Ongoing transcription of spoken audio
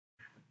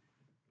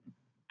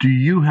Do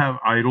you have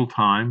idle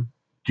time?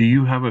 Do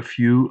you have a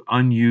few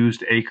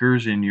unused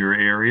acres in your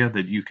area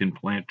that you can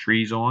plant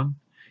trees on?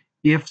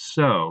 If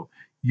so,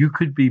 you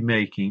could be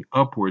making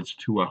upwards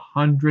to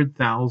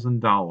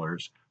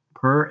 $100,000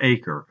 per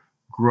acre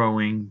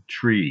growing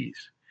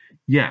trees.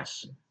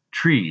 Yes,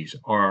 trees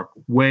are a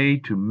way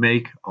to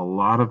make a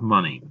lot of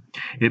money.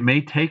 It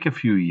may take a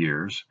few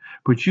years,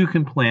 but you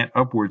can plant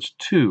upwards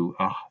to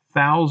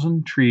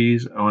 1,000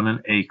 trees on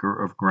an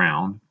acre of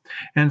ground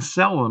and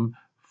sell them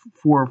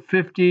for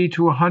 $50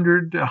 to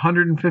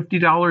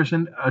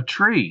 $150 a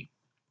tree.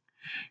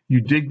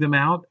 You dig them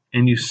out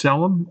and you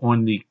sell them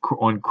on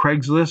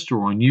Craigslist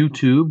or on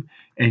YouTube,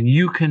 and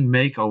you can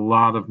make a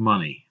lot of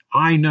money.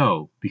 I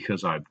know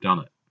because I've done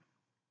it.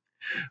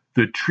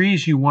 The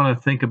trees you want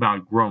to think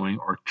about growing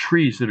are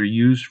trees that are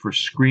used for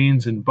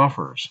screens and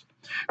buffers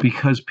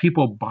because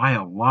people buy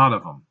a lot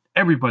of them.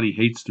 Everybody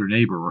hates their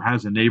neighbor or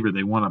has a neighbor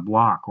they want to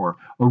block, or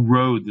a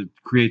road that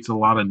creates a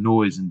lot of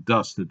noise and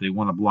dust that they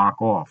want to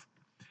block off.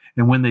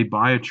 And when they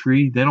buy a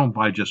tree, they don't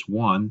buy just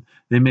one.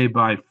 They may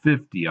buy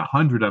 50,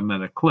 100 of them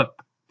at a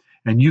clip.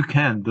 And you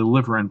can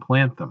deliver and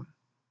plant them.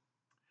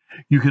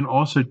 You can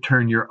also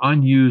turn your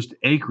unused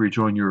acreage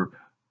on your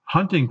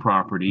hunting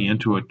property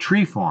into a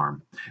tree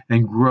farm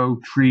and grow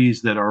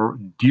trees that are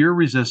deer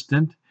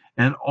resistant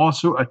and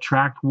also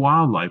attract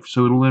wildlife,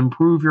 so it'll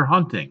improve your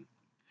hunting.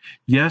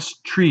 Yes,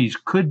 trees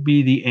could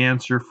be the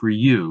answer for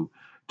you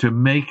to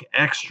make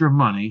extra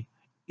money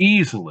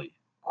easily,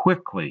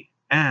 quickly,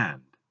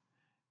 and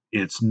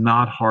it's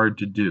not hard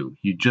to do.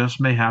 You just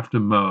may have to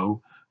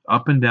mow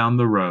up and down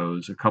the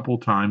rows a couple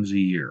times a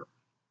year.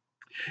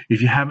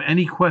 If you have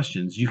any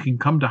questions, you can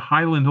come to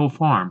Highland Hill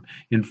Farm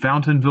in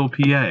Fountainville,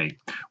 PA.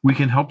 We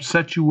can help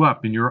set you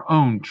up in your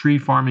own tree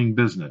farming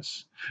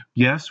business.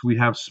 Yes, we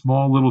have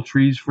small little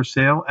trees for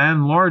sale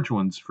and large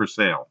ones for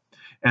sale.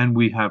 And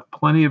we have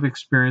plenty of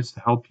experience to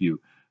help you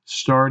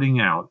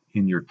starting out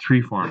in your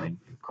tree farming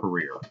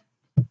career.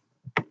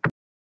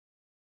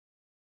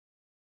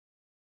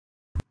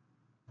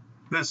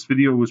 This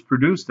video was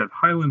produced at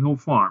Highland Hill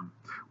Farm.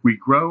 We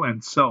grow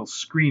and sell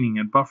screening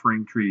and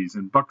buffering trees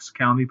in Bucks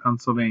County,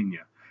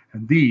 Pennsylvania,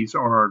 and these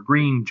are our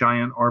green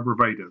giant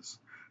arborvitaes.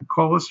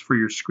 Call us for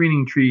your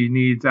screening tree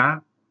needs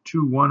at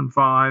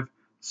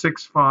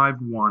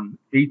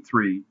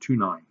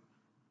 215-651-8329.